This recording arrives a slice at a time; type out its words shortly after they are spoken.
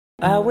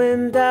I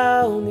went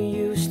down to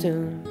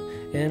Houston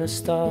and I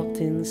stopped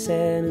in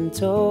San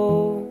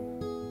Antonio.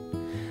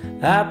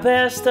 I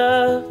passed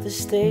up the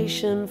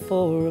station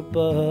for a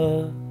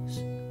bus.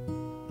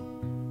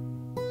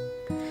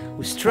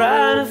 Was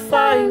trying to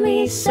find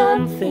me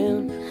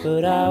something,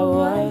 but I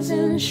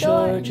wasn't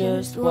sure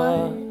just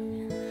what.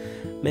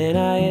 Man,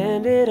 I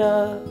ended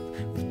up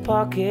with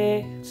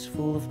pockets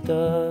full of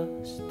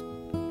dust.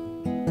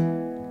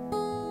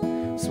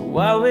 So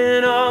I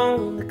went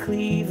on to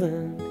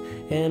Cleveland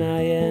and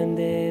I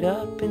ended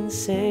up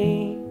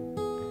insane.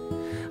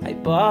 I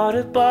bought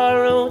a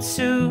borrowed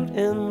suit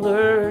and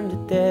learned to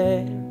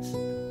dance.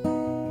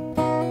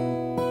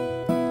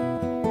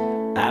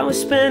 I was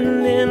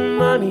spending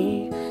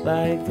money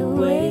like the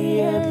way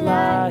it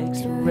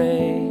likes to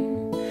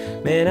rain.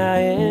 Man,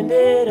 I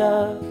ended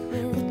up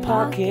with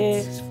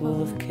pockets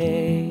full of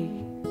cake.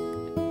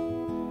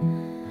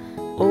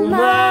 Oh,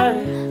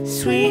 my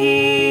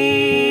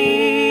sweet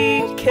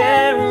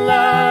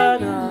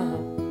Carolina,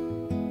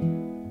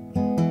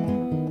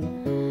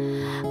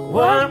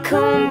 what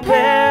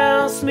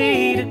compels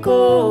me to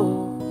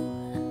go?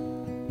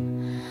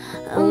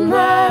 Oh,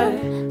 my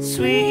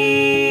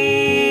sweet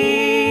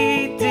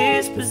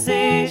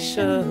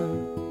disposition,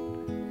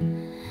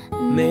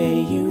 may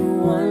you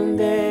one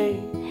day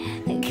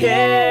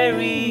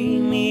carry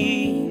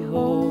me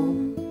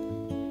home.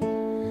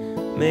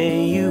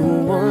 May you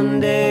one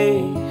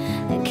day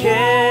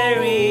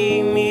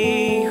carry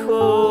me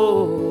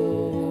home.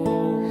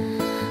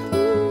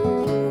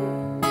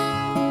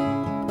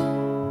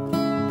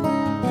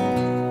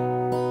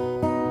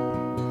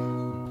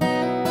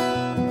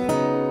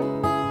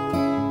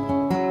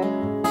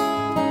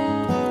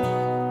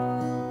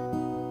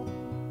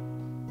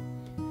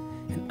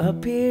 And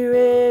up here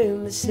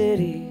in the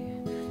city,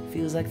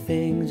 feels like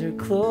things are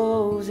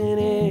closing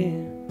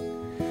in.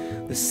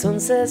 The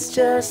sunset's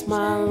just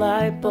my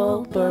light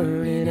bulb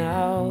burning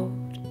out.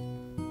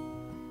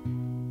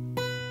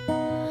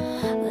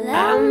 Well,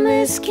 I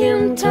miss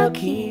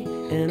Kentucky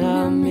and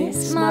I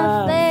miss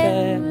my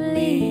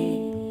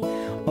family.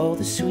 All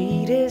the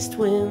sweetest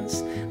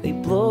winds, they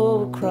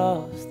blow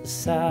across the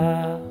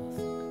south.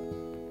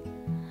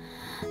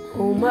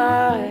 Oh,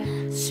 my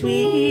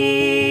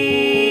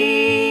sweet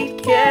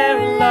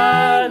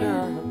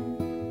Carolina,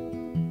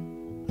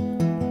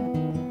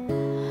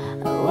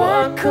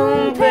 what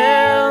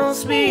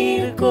compels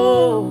me to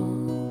go?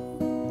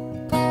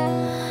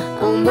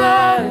 Oh,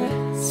 my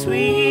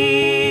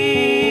sweet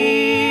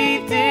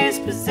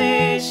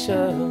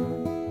disposition,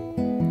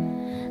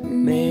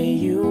 may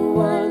you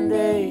one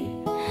day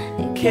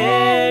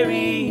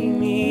carry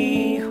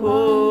me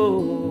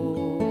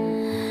home.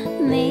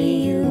 May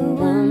you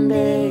one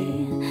day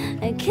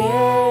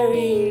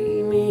carry